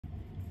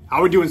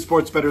How we doing,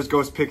 sports bettors?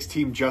 Ghost Picks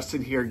team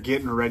Justin here,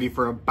 getting ready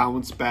for a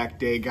bounce back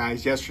day,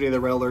 guys. Yesterday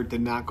the red alert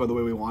did not go the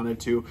way we wanted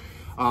to.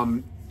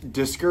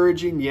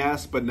 Discouraging,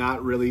 yes, but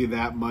not really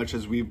that much,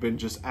 as we've been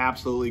just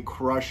absolutely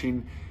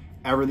crushing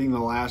everything the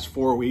last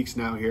 4 weeks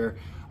now here.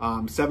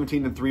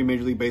 17-3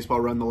 Major League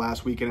Baseball run the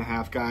last week and a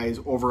half, guys,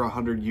 over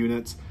 100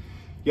 units.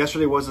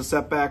 Yesterday was a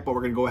setback, but we're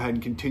going to go ahead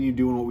and continue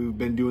doing what we've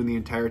been doing the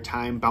entire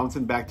time.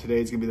 Bouncing back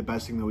today is going to be the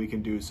best thing that we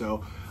can do.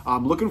 So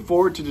looking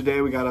forward to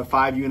today. We got a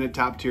 5-unit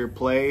top tier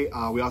play.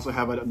 We also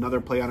have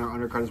another play on our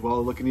undercard as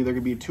well. Looking either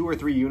going to be 2 or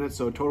 3 units,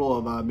 so a total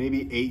of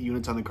maybe 8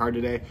 units on the card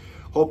today.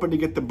 Hoping to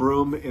get the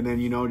broom and then,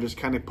 just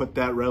kind of put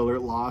that red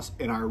alert loss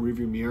in our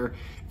rearview mirror.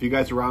 If you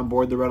guys are on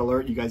board the red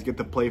alert, you guys get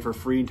to play for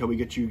free until we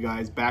get you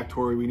guys back to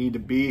where we need to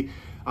be.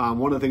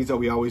 One of the things that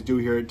we always do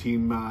here at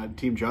Team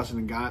Justin,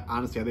 and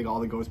honestly, I think all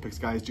the Ghost Picks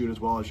guys do it as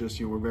well, is just,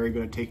 we're very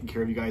good at taking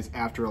care of you guys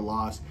after a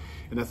loss,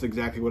 and that's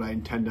exactly what I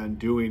intend on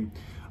doing.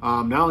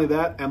 Not only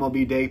that,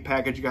 MLB Day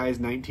Package, guys,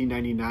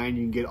 $19.99. You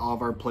can get all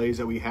of our plays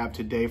that we have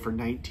today for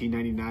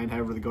 $19.99.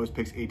 Head over to the Ghost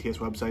Picks ATS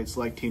website,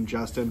 select Team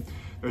Justin.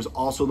 There's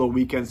also the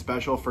weekend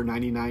special for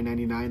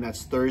 $99.99.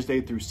 That's Thursday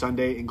through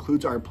Sunday.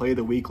 Includes our play of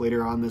the week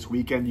later on this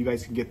weekend. You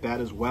guys can get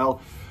that as well.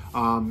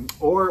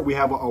 Or we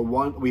have I'm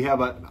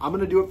going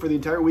to do it for the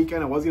entire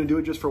weekend. I was going to do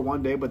it just for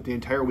one day, but the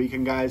entire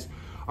weekend, guys.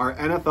 Our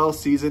NFL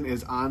season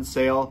is on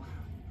sale.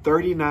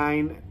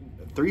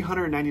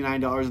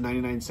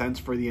 $399.99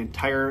 for the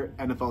entire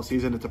NFL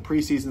season. It's a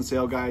preseason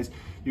sale, guys.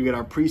 You get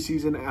our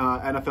preseason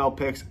NFL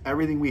picks,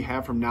 everything we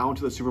have from now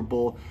until the Super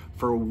Bowl,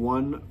 for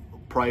one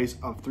price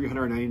of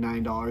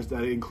 $399.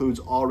 That includes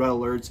all red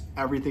alerts,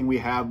 everything we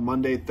have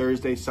Monday,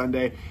 Thursday,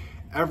 Sunday.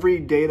 Every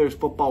day there's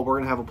football, we're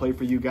going to have a play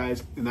for you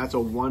guys, and that's a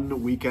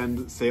one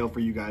weekend sale for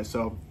you guys.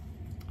 So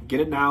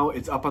get it now.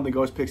 It's up on the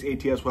Ghost Picks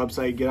ATS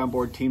website. Get on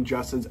board Team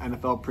Justin's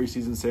NFL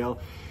preseason sale.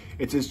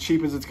 It's as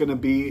cheap as it's going to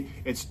be.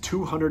 It's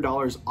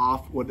 $200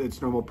 off what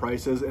its normal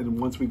price is, and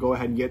once we go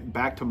ahead and get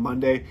back to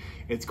Monday,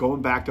 it's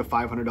going back to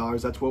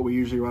 $500. That's what we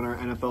usually run our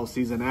NFL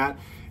season at.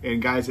 And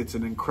guys, it's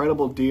an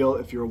incredible deal.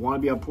 If you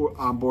want to be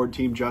on board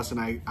Team Justin,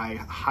 I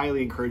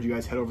highly encourage you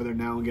guys, head over there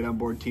now and get on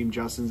board Team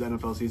Justin's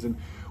NFL season.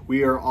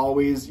 We are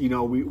always,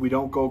 we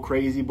don't go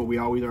crazy, but we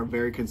always are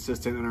very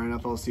consistent in our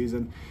NFL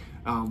season.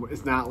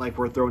 It's not like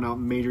we're throwing out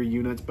major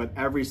units, but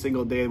every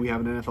single day we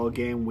have an NFL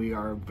game, we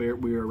are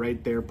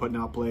right there putting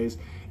out plays,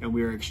 and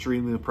we are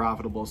extremely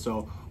profitable.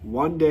 So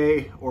one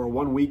day or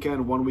one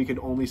weekend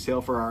only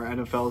sale for our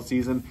NFL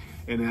season,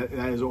 and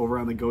that is over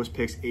on the Ghost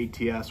Picks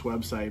ATS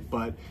website.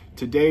 But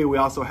today we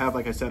also have,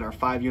 like I said, our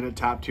 5-unit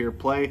top tier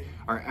play,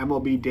 our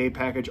MLB Day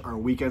Package, our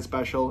weekend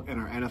special, and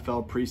our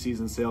NFL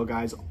preseason sale,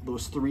 guys.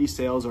 Those 3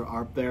 sales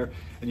are up there,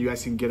 and you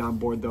guys can get on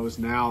board those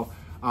now.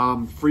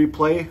 Free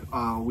play.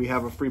 We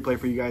have a free play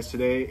for you guys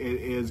today.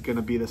 It is going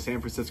to be the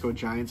San Francisco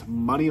Giants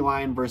money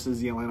line versus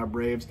the Atlanta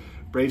Braves.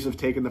 Braves have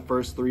taken the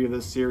first 3 of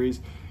this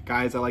series.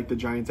 Guys, I like the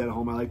Giants at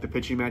home. I like the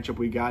pitching matchup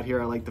we got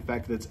here. I like the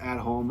fact that it's at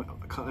home,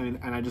 and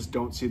I just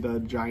don't see the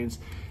Giants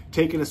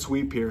taking a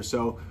sweep here.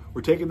 So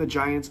we're taking the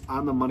Giants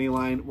on the money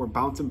line. We're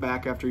bouncing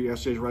back after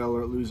yesterday's red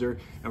alert loser,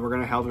 and we're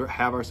going to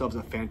have ourselves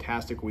a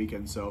fantastic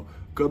weekend. So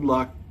good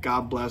luck,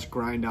 God bless,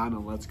 grind on,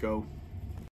 and let's go.